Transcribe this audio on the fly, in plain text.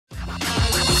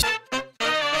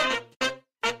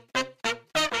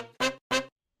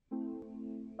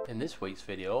In this week's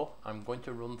video I'm going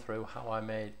to run through how I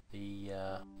made the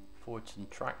Fordson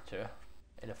Tractor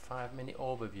in a 5-minute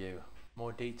overview.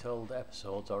 More detailed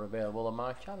episodes are available on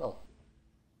my channel.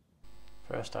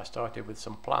 First I started with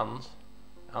some plans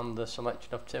and the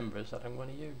selection of timbers that I'm going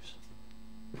to use.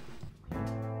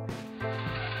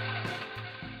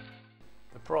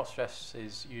 The process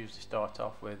is usually start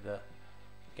off with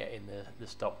getting the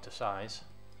stock to size,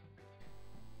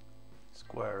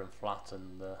 square and flat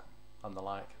and the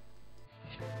like.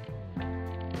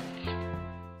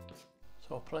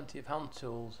 So plenty of hand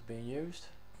tools are being used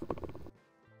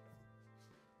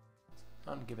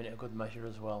and giving it a good measure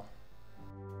as well.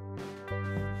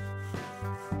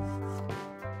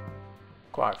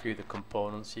 Quite a few of the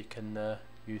components you can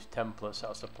use templates that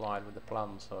are supplied with the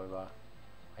plan, so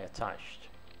I attached,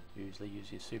 usually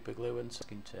using super glue and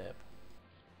masking tape.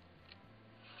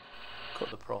 Cut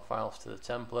the profiles to the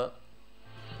template.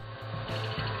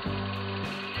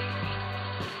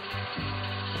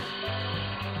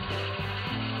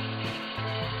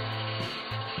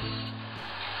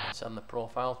 Send the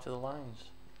profile to the lines.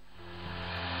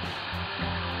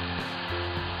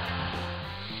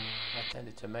 I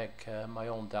tended to make my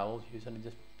own dowels using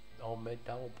this homemade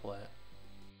dowel plate.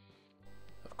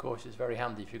 Of course it's very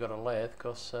handy if you've got a lathe,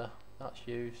 because that's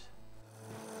used.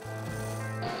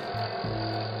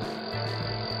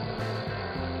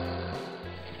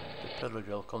 The pillar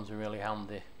drill comes in really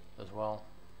handy as well.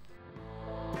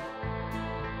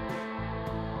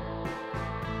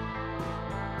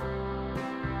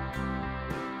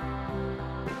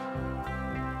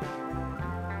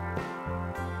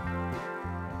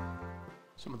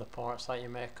 Some of the parts that you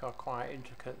make are quite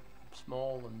intricate,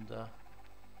 small and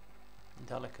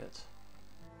delicate.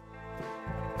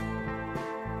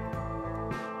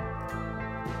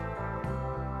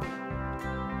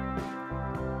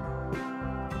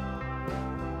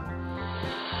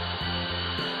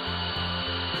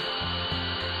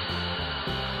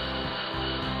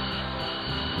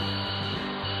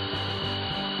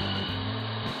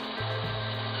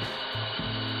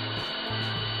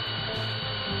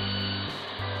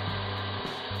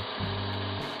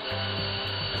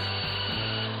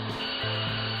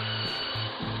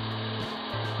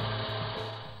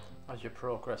 As you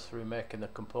progress through making the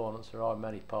components, there are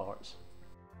many parts,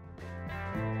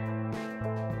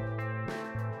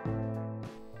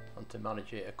 and to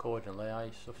manage it accordingly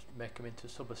I make them into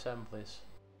sub-assemblies.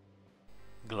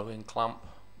 Gluing clamp,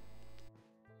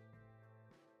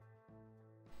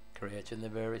 creating the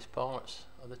various parts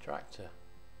of the tractor.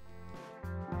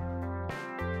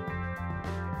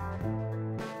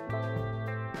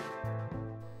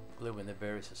 Gluing the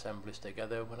various assemblies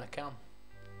together when I can.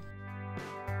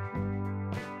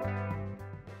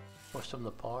 For some of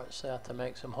the parts I had to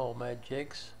make some homemade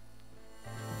jigs.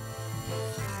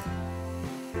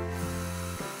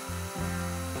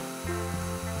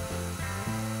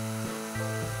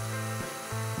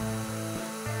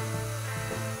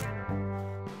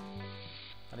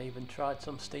 And even tried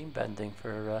some steam bending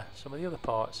for some of the other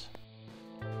parts.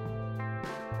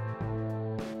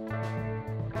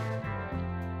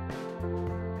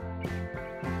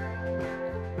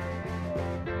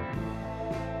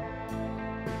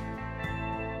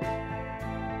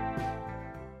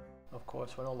 Of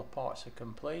course, when all the parts are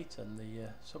complete and the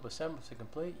sub-assemblies are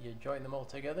complete, you join them all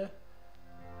together.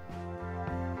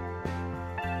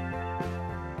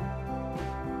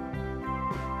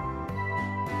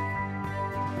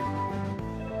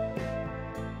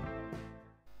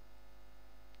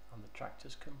 And the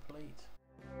tractor's complete.